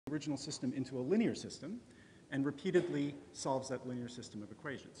original system into a linear system and repeatedly solves that linear system of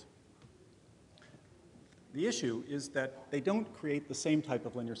equations. The issue is that they don't create the same type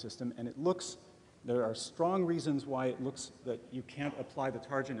of linear system, and there are strong reasons why it looks that you can't apply the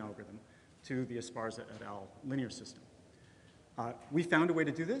Tarjan algorithm to the Esparza et al. Linear system. We found a way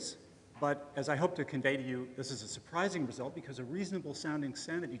to do this, but as I hope to convey to you, this is a surprising result because a reasonable sounding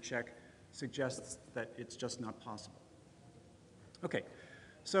sanity check suggests that it's just not possible. Okay,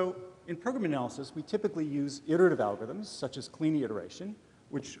 so in program analysis, we typically use iterative algorithms, such as Kleene iteration,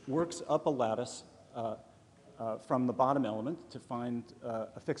 which works up a lattice from the bottom element to find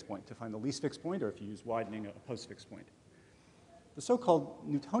a fixed point, to find the least fixed point, or if you use widening, a post-fixed point. The so-called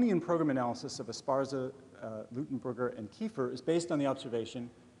Newtonian program analysis of Esparza, Leutenberger, and Kiefer is based on the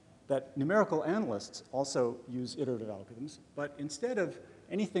observation that numerical analysts also use iterative algorithms, but instead of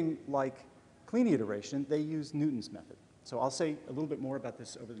anything like Kleene iteration, they use Newton's method. So I'll say a little bit more about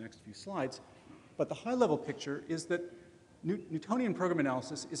this over the next few slides, but the high-level picture is that Newtonian program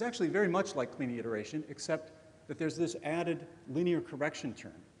analysis is actually very much like Kleene iteration, except that there's this added linear correction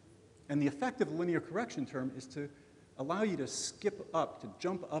term. And the effect of the linear correction term is to allow you to skip up, to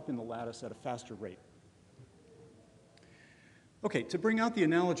jump up in the lattice at a faster rate. Okay, to bring out the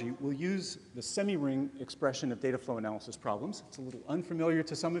analogy, we'll use the semi-ring expression of data flow analysis problems. It's a little unfamiliar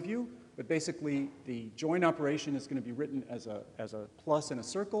to some of you, but basically the join operation is going to be written as a plus in a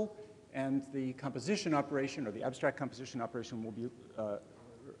circle, and the composition operation, or the abstract composition operation, will be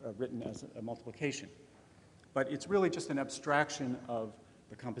written as a multiplication. But it's really just an abstraction of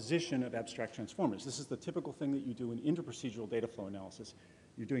the composition of abstract transformers. This is the typical thing that you do in interprocedural data flow analysis.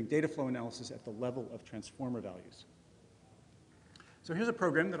 You're doing data flow analysis at the level of transformer values. So here's a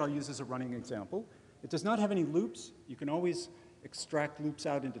program that I'll use as a running example. It does not have any loops. You can always extract loops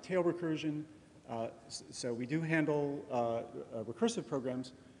out into tail recursion. So we do handle recursive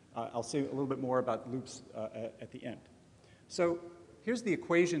programs. I'll say a little bit more about loops at the end. So here's the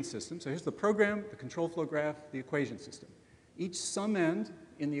equation system. So here's the program, the control flow graph, the equation system. Each sum end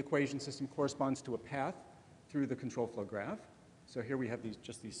in the equation system corresponds to a path through the control flow graph. So here we have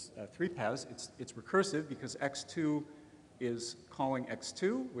just these three paths. It's recursive because x2 is calling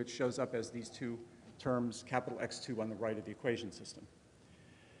x2, which shows up as these two terms, capital X2 on the right of the equation system.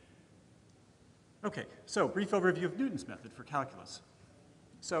 Okay, so brief overview of Newton's method for calculus.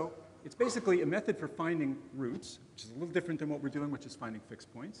 So it's basically a method for finding roots, which is a little different than what we're doing, which is finding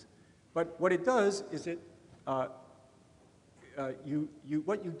fixed points. But what it does is what you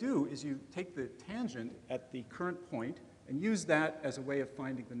do is you take the tangent at the current point and use that as a way of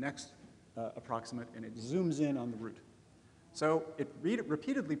finding the next approximate, and it zooms in on the root. So it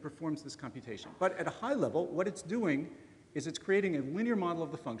repeatedly performs this computation. But at a high level, what it's doing is it's creating a linear model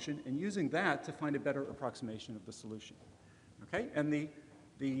of the function and using that to find a better approximation of the solution. Okay? And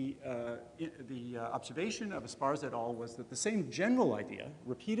the observation of Esparza et al. Was that the same general idea,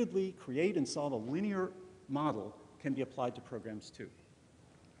 repeatedly create and solve a linear model, can be applied to programs too.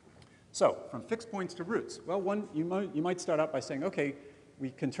 So from fixed points to roots. Well, you might start out by saying, okay, we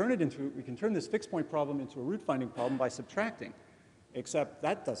can turn this fixed point problem into a root finding problem by subtracting, except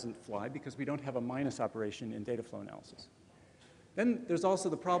that doesn't fly because we don't have a minus operation in data flow analysis. Then there's also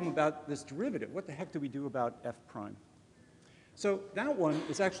the problem about this derivative. What the heck do we do about f prime? So that one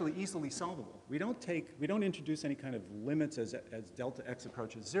is actually easily solvable. We don't introduce any kind of limits as delta x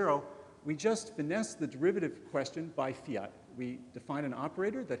approaches 0. We just finesse the derivative question by fiat. We define an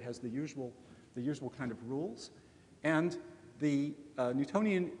operator that has the usual kind of rules, and the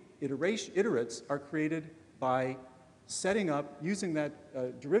Newtonian iterates are created by setting up, using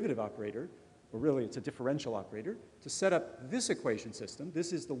that derivative operator, or really it's a differential operator, to set up this equation system.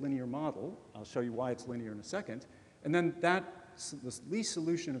 This is the linear model. I'll show you why it's linear in a second. And then the least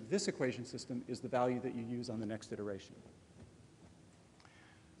solution of this equation system is the value that you use on the next iteration.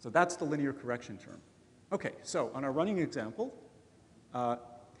 So that's the linear correction term. Okay, so on our running example,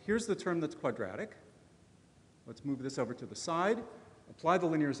 here's the term that's quadratic. Let's move this over to the side, apply the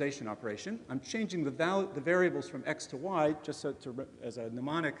linearization operation. I'm changing the variables from x to y just as a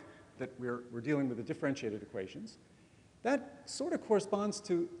mnemonic that we're dealing with the differentiated equations. That sort of corresponds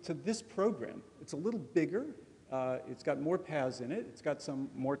to this program. It's a little bigger. It's got more paths in it. It's got some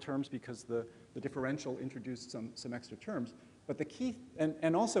more terms because the differential introduced some extra terms. But the key,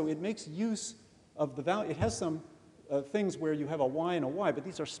 and also it makes use of the value. It has some things where you have a y and a y, but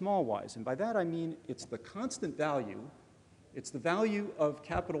these are small y's. And by that I mean it's the constant value. It's the value of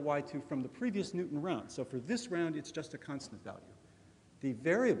capital Y2 from the previous Newton round. So for this round, it's just a constant value. The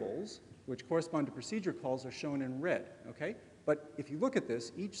variables, which correspond to procedure calls, are shown in red, okay? But if you look at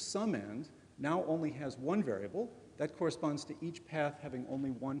this, each sum end now only has one variable. that corresponds to each path having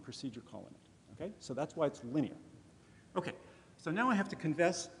only one procedure call in it. Okay? So that's why it's linear. Okay, so now I have to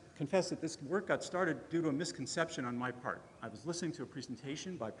confess that this work got started due to a misconception on my part. I was listening to a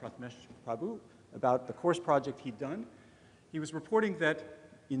presentation by Prathamesh Prabhu about the course project he'd done. He was reporting that,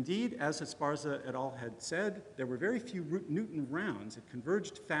 indeed, as Esparza et al. Had said, there were very few Newton rounds. It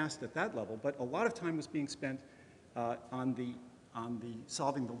converged fast at that level, but a lot of time was being spent on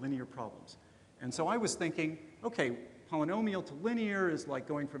solving the linear problems. And so I was thinking, okay, polynomial to linear is like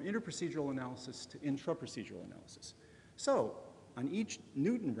going from interprocedural analysis to intraprocedural analysis. So on each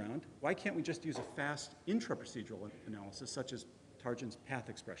Newton round, why can't we just use a fast intraprocedural analysis, such as Tarjan's path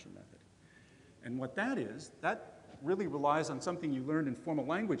expression method? And what that is, that really relies on something you learned in formal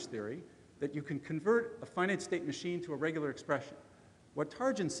language theory, that you can convert a finite state machine to a regular expression. What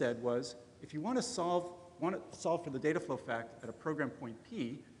Tarjan said was, if you want to solve for the data flow fact at a program point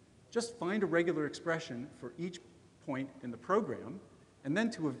P, just find a regular expression for each point in the program, and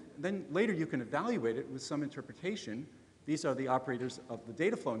then later you can evaluate it with some interpretation. These are the operators of the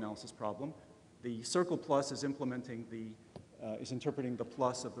data flow analysis problem. The circle plus is interpreting the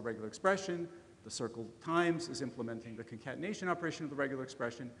plus of the regular expression. The circle times is implementing the concatenation operation of the regular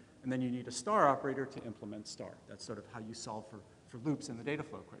expression, and then you need a star operator to implement star. That's sort of how you solve for loops in the data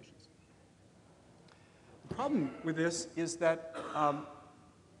flow equations. The problem with this is that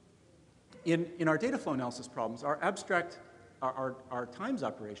in our data flow analysis problems, our times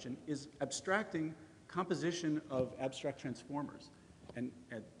operation is abstracting composition of abstract transformers. And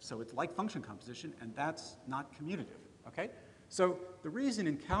so it's like function composition, and that's not commutative, okay? So the reason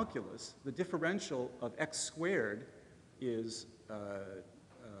in calculus the differential of x squared is,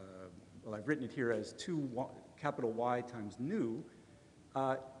 well, I've written it here as 2 capital Y times nu,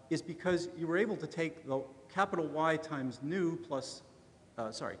 is because you were able to take the capital Y times nu plus,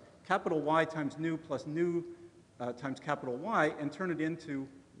 capital Y times nu plus nu times capital Y and turn it into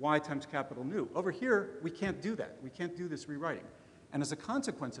Y times capital nu. Over here, we can't do that. We can't do this rewriting. And as a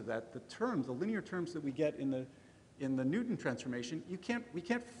consequence of that, the linear terms that we get in the Newton transformation, we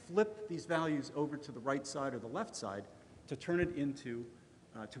can't flip these values over to the right side or the left side to turn it into,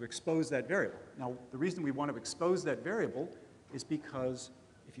 to expose that variable. Now, the reason we want to expose that variable is because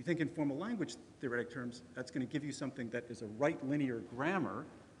if you think in formal language theoretic terms, that's going to give you something that is a right linear grammar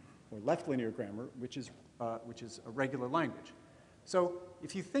or left linear grammar, which is a regular language. So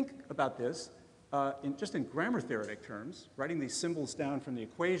if you think about this, just in grammar theoretic terms, writing these symbols down from the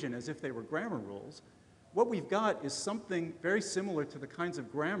equation as if they were grammar rules, what we've got is something very similar to the kinds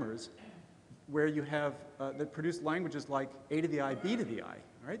of grammars where you have, that produce languages like a to the I, b to the I,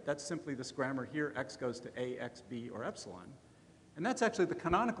 right? That's simply this grammar here, x goes to a, x, b, or epsilon. And that's actually the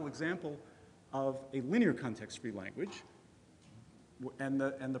canonical example of a linear context-free language. And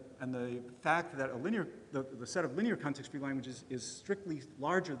the fact that the set of linear context-free languages is strictly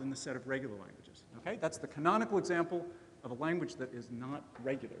larger than the set of regular languages, okay? That's the canonical example of a language that is not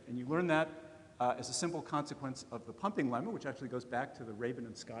regular. And you learn that as a simple consequence of the pumping lemma, which actually goes back to the Rabin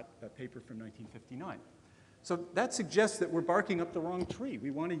and Scott paper from 1959. So that suggests that we're barking up the wrong tree. We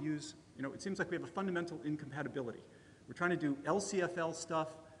want to use, it seems like we have a fundamental incompatibility. We're trying to do LCFL stuff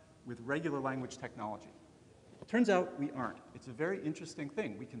with regular language technology. It turns out we aren't. It's a very interesting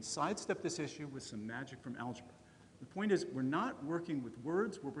thing. We can sidestep this issue with some magic from algebra. The point is, we're not working with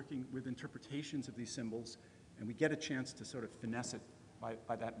words, we're working with interpretations of these symbols, and we get a chance to sort of finesse it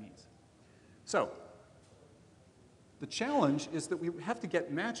by that means. So, the challenge is that we have to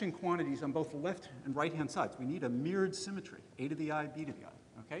get matching quantities on both the left and right-hand sides. We need a mirrored symmetry, a to the I, b to the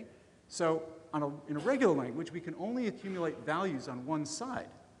I, okay? So, in a regular language, we can only accumulate values on one side.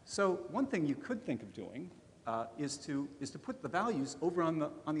 So, one thing you could think of doing is to put the values over on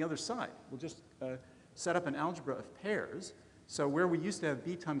the other side. We'll just set up an algebra of pairs. So where we used to have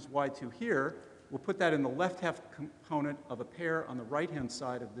b times y2 here, we'll put that in the left half component of a pair on the right-hand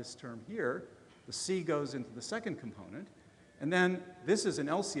side of this term here. The c goes into the second component. And then this is an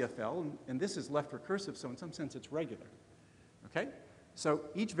LCFL, and this is left recursive, so in some sense it's regular. Okay? So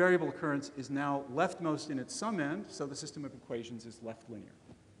each variable occurrence is now leftmost in its sum end, so the system of equations is left linear.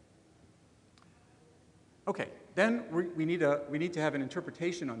 Okay, then we need to have an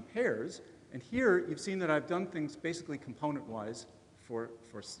interpretation on pairs, and here you've seen that I've done things basically component-wise for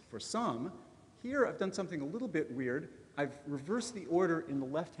sum. Here I've done something a little bit weird. I've reversed the order in the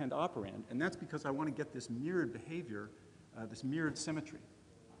left-hand operand, and that's because I want to get this mirrored behavior, this mirrored symmetry,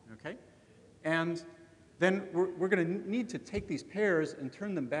 okay? And then we're going to need to take these pairs and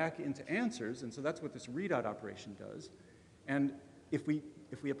turn them back into answers, and so that's what this readout operation does. And if we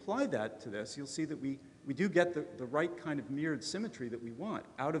apply that to this, you'll see that we do get the right kind of mirrored symmetry that we want.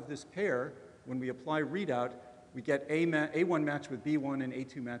 Out of this pair, when we apply readout, we get A1 matched with B1 and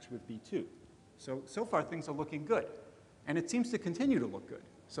A2 matched with B2. So far things are looking good. And it seems to continue to look good.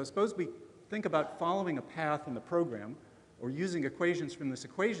 So suppose we think about following a path in the program or using equations from this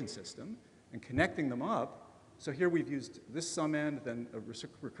equation system and connecting them up. So here we've used this sum end, then a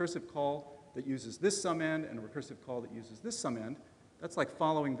recursive call that uses this sum end, and a recursive call that uses this sum end. That's like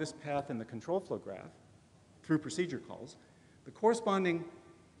following this path in the control flow graph through procedure calls. The corresponding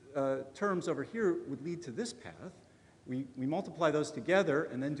terms over here would lead to this path. We multiply those together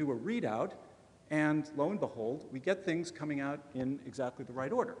and then do a readout, and lo and behold, we get things coming out in exactly the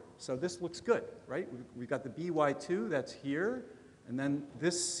right order. So this looks good, right? We've got the by2, that's here, and then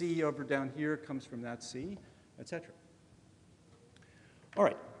this c over down here comes from that c, etc. All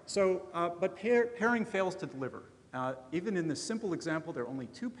right, so, but pairing fails to deliver. Even in this simple example, there are only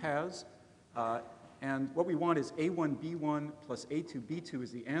two paths, and what we want is A1, B1 plus A2, B2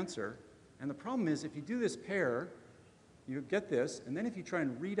 is the answer. And the problem is, if you do this pair, you get this, and then if you try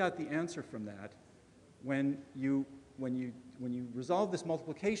and read out the answer from that, when you resolve this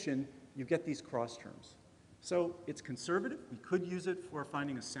multiplication, you get these cross terms. So it's conservative. We could use it for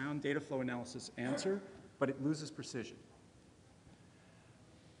finding a sound data flow analysis answer, but it loses precision.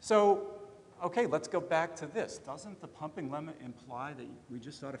 So, okay, let's go back to this. Doesn't the pumping lemma imply that we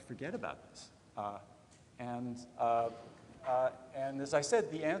just ought to forget about this? And as I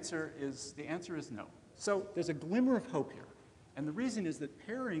said, the answer is no. So there's a glimmer of hope here. And the reason is that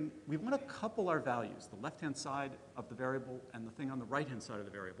pairing, we want to couple our values, the left-hand side of the variable and the thing on the right-hand side of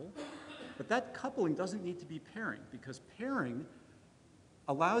the variable. But that coupling doesn't need to be pairing, because pairing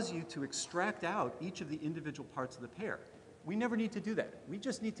allows you to extract out each of the individual parts of the pair. We never need to do that. We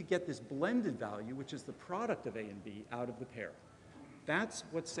just need to get this blended value, which is the product of A and B, out of the pair. That's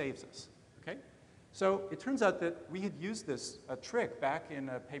what saves us, okay? So it turns out that we had used this trick back in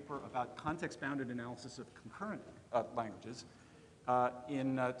a paper about context-bounded analysis of concurrent languages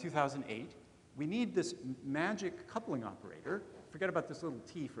in 2008. We need this magic coupling operator. Forget about this little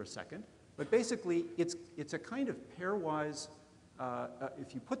t for a second. But basically, it's a kind of pairwise,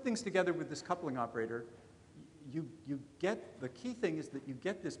 if you put things together with this coupling operator, you get, the key thing is that you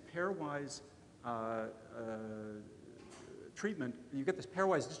get this pairwise treatment, you get this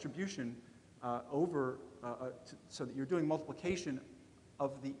pairwise distribution so that you're doing multiplication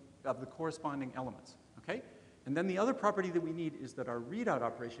of the corresponding elements, okay? And then the other property that we need is that our readout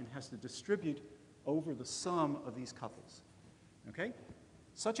operation has to distribute over the sum of these couples, okay?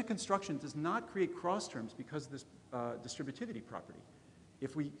 Such a construction does not create cross terms because of this distributivity property.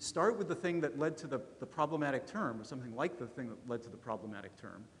 If we start with the thing that led to the problematic term, or something like the thing that led to the problematic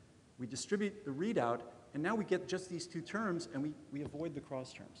term, we distribute the readout, and now we get just these two terms, and we avoid the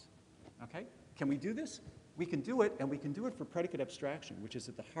cross terms. Okay? Can we do this? We can do it, and we can do it for predicate abstraction, which is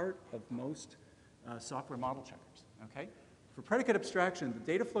at the heart of most software model checkers. Okay? For predicate abstraction, the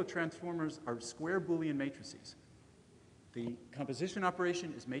data flow transformers are square Boolean matrices. The composition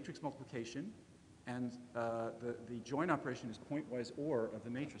operation is matrix multiplication, and the join operation is pointwise OR of the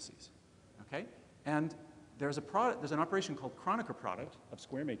matrices. Okay? And there's an operation called Kronecker product of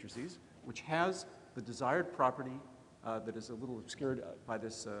square matrices, which has the desired property that is a little obscured by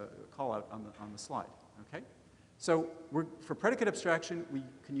this call out on the slide. Okay? So for predicate abstraction, we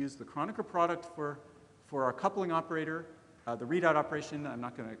can use the Kronecker product for our coupling operator. The readout operation I'm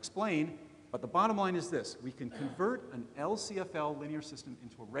not going to explain, but the bottom line is this. We can convert an LCFL linear system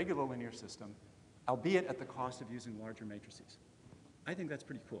into a regular linear system, albeit at the cost of using larger matrices. I think that's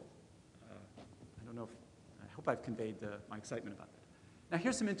pretty cool. I don't know I hope I've conveyed my excitement about that. Now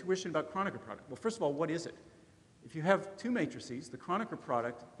here's some intuition about Kronecker product. Well, first of all, what is it? If you have two matrices, the Kronecker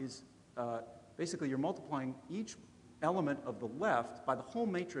product is basically you're multiplying each element of the left by the whole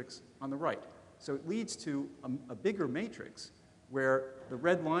matrix on the right. So it leads to a bigger matrix where the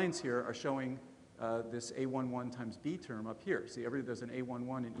red lines here are showing this A11 times B term up here. See, there's an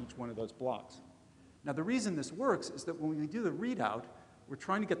A11 in each one of those blocks. Now the reason this works is that when we do the readout, we're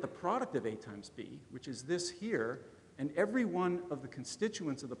trying to get the product of A times B, which is this here, and every one of the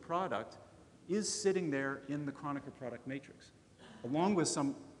constituents of the product is sitting there in the Kronecker product matrix, along with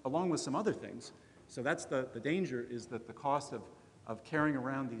some other things. So that's the danger, is that the cost of carrying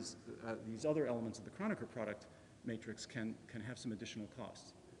around these other elements of the Kronecker product matrix can have some additional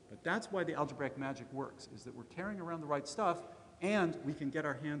costs. But that's why the algebraic magic works, is that we're carrying around the right stuff, and we can get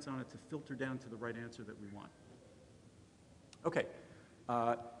our hands on it to filter down to the right answer that we want. Okay,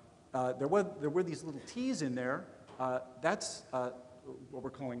 there were these little t's in there. That's what we're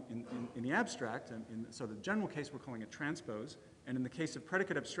calling in the abstract, and so the general case we're calling it transpose, and in the case of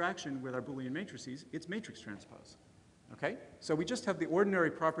predicate abstraction with our Boolean matrices, it's matrix transpose. Okay, so we just have the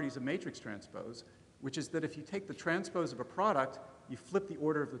ordinary properties of matrix transpose. which is that if you take the transpose of a product, you flip the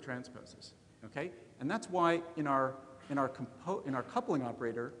order of the transposes, okay? And that's why in our coupling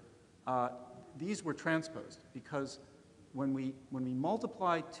operator, these were transposed, because when we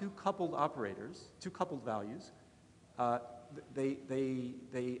multiply two coupled operators, two coupled values, they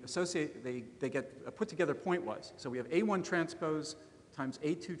get put together pointwise. So we have A1 transpose times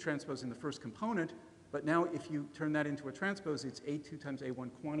A2 transpose in the first component, but now if you turn that into a transpose, it's A2 times A1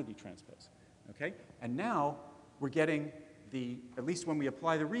 quantity transpose, okay? And now we're getting at least when we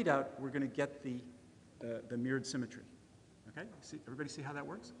apply the readout, we're going to get the mirrored symmetry, okay? Everybody see how that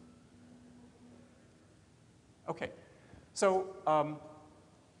works? Okay, so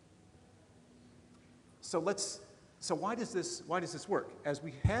why does this work? As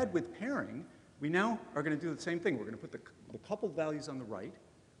we had with pairing, we now are going to do the same thing. We're going to put the coupled values on the right.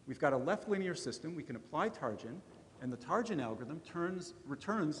 We've got a left linear system. We can apply Targin, and the Targin algorithm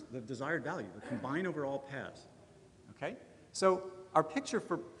returns the desired value, the combine over all paths. Okay? So our picture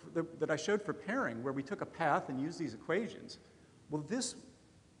that I showed for pairing, where we took a path and used these equations, well, this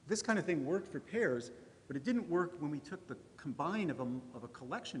kind of thing worked for pairs, but it didn't work when we took the combine of a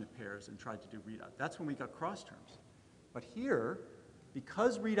collection of pairs and tried to do readout. That's when we got cross terms. But here,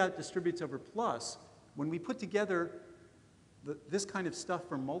 because readout distributes over plus, when we put together this kind of stuff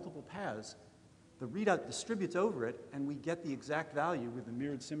from multiple paths, the readout distributes over it, and we get the exact value with the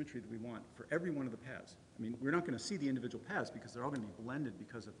mirrored symmetry that we want for every one of the paths. I mean, we're not going to see the individual paths because they're all going to be blended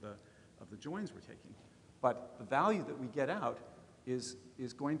because of the joins we're taking. But the value that we get out is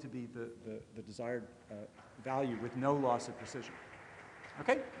going to be the desired value with no loss of precision.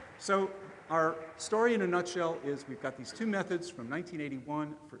 Okay? So our story in a nutshell is we've got these two methods from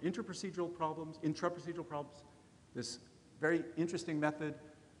 1981 for intraprocedural problems, this very interesting method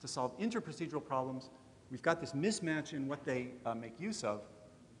to solve interprocedural problems. We've got this mismatch in what they make use of.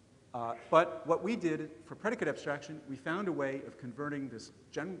 But what we did for predicate abstraction, we found a way of converting this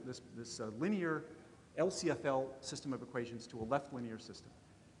linear LCFL system of equations to a left linear system.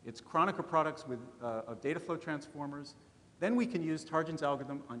 It's Kronecker products of data flow transformers. Then we can use Targin's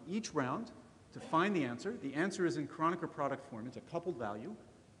algorithm on each round to find the answer. The answer is in Kronecker product form. It's a coupled value.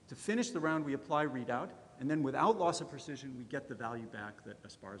 To finish the round, we apply readout. And then without loss of precision, we get the value back that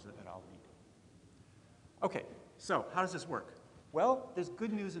Esparza et al. Need. OK, so how does this work? Well, there's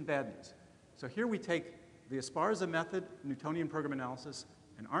good news and bad news. So here we take the Esparza method, Newtonian program analysis,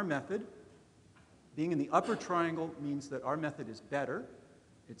 and our method. Being in the upper triangle means that our method is better.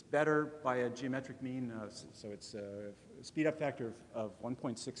 It's better by a geometric mean, so it's a speed up factor of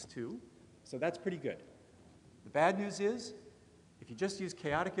 1.62. So that's pretty good. The bad news is, if you just use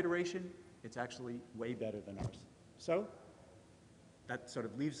chaotic iteration, it's actually way better than ours. So that sort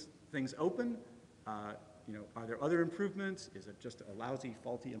of leaves things open. Are there other improvements? Is it just a lousy,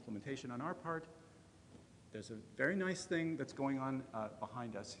 faulty implementation on our part? There's a very nice thing that's going on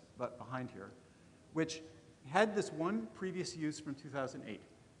behind here, which had this one previous use from 2008.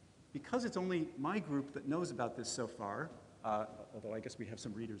 Because it's only my group that knows about this so far, although I guess we have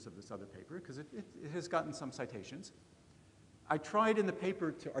some readers of this other paper, because it has gotten some citations, I tried in the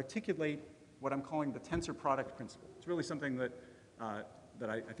paper to articulate what I'm calling the tensor product principle. It's really something that I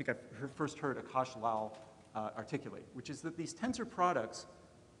think I've first heard Akash Lal articulate, which is that these tensor products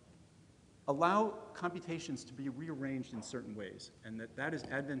allow computations to be rearranged in certain ways, and that is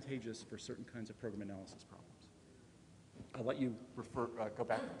advantageous for certain kinds of program analysis problems. I'll let you go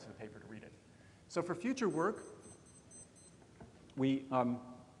back to the paper to read it. So for future work, we want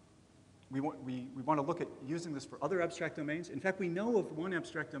to look at using this for other abstract domains. In fact, we know of one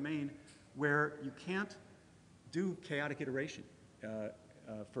abstract domain where you can't do chaotic iteration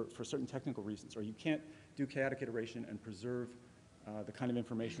for certain technical reasons, or you can't do chaotic iteration and preserve the kind of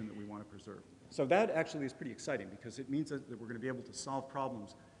information that we want to preserve. So that actually is pretty exciting, because it means that we're going to be able to solve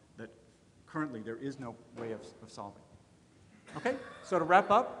problems that currently there is no way of solving. Okay, so to wrap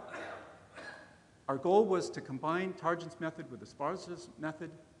up, our goal was to combine Targin's method with Esparza's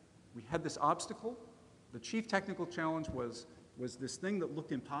method. We had this obstacle. The chief technical challenge was this thing that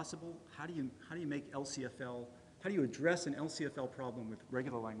looked impossible. How do you make LCFL? How do you address an LCFL problem with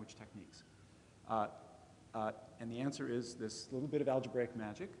regular language techniques? And the answer is this little bit of algebraic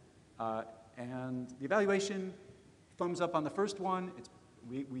magic. And the evaluation, thumbs up on the first one.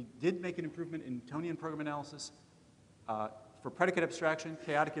 We did make an improvement in Newtonian program analysis. For predicate abstraction,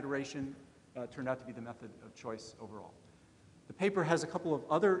 chaotic iteration turned out to be the method of choice overall. The paper has a couple of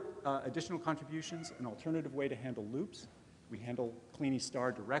other additional contributions, an alternative way to handle loops. We handle Kleene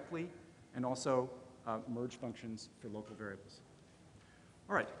star directly, and also merge functions for local variables.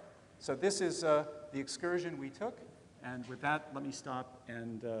 All right, so this is the excursion we took. And with that, let me stop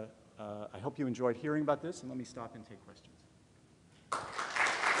and I hope you enjoyed hearing about this, and let me stop and take questions.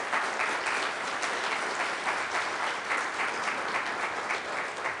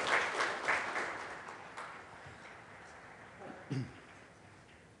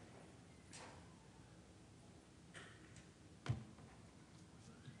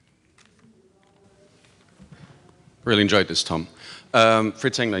 Really enjoyed this, Tom.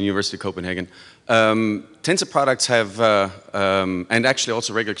 Fritz Engler, University of Copenhagen. Tensor products have, and actually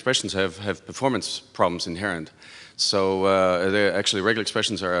also regular expressions have performance problems inherent. So actually regular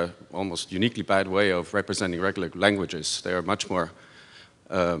expressions are an almost uniquely bad way of representing regular languages. They are much more,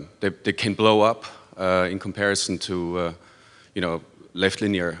 they can blow up in comparison to, left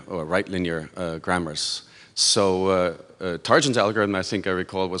linear or right linear grammars. So Tarjan's algorithm, I think I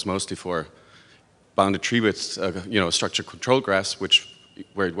recall, was mostly for bounded tree with, structure control graphs,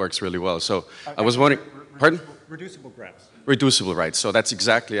 where it works really well. So I was wondering, pardon? Reducible graphs. Reducible, right. So that's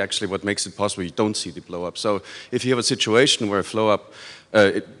exactly actually what makes it possible. You don't see the blow up. So if you have a situation where a flow up,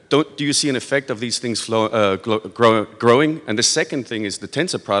 do you see an effect of these things growing? And the second thing is the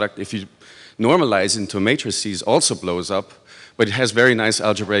tensor product, if you normalize into matrices, also blows up, but it has very nice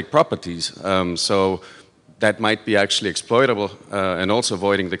algebraic properties. So that might be actually exploitable and also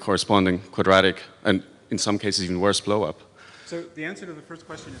avoiding the corresponding quadratic and in some cases even worse blow up. So the answer to the first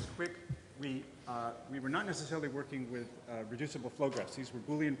question is quick. We were not necessarily working with reducible flow graphs. These were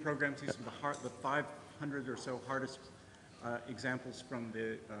Boolean programs. These were the 500 or so hardest examples from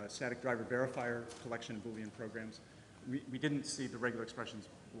the static driver verifier collection of Boolean programs. We didn't see the regular expressions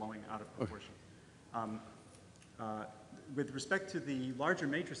blowing out of proportion. With respect to the larger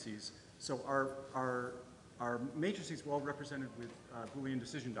matrices, so our matrices were all represented with Boolean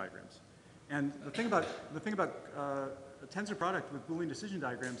decision diagrams. And the thing about a tensor product with Boolean decision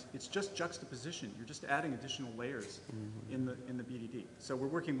diagrams, it's just juxtaposition. You're just adding additional layers in the BDD. So we're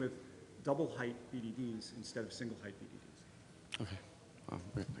working with double height BDDs instead of single height BDDs. Okay.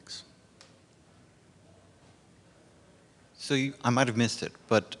 Great, thanks. So I might have missed it,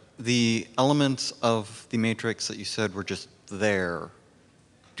 but the elements of the matrix that you said were just there,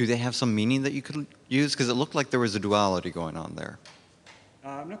 do they have some meaning that you could use? Because it looked like there was a duality going on there.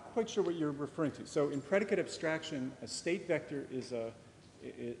 I'm not quite sure what you're referring to. So in predicate abstraction, a state vector is a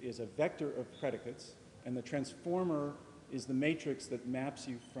vector of predicates, and the transformer is the matrix that maps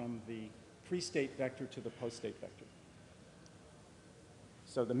you from the pre-state vector to the post-state vector.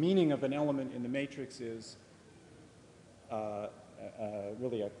 So the meaning of an element in the matrix is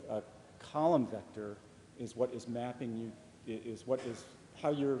really a column vector is what is mapping you, how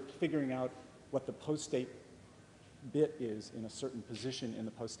you're figuring out what the post-state bit is in a certain position in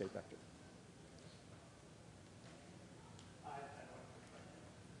the post-state vector.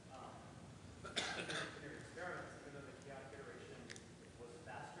 In your experiments, even though the chaotic iteration was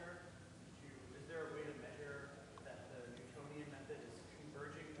faster, is there a way to measure that the Newtonian method is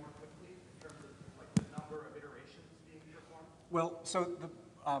converging more quickly in terms of the number of iterations being performed? Well, so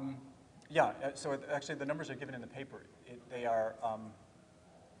actually the numbers are given in the paper. They are,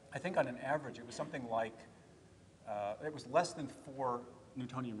 I think on an average, it was something like, it was less than 4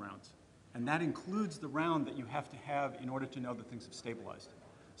 Newtonian rounds. And that includes the round that you have to have in order to know that things have stabilized.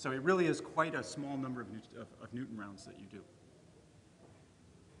 So it really is quite a small number of Newton rounds that you do.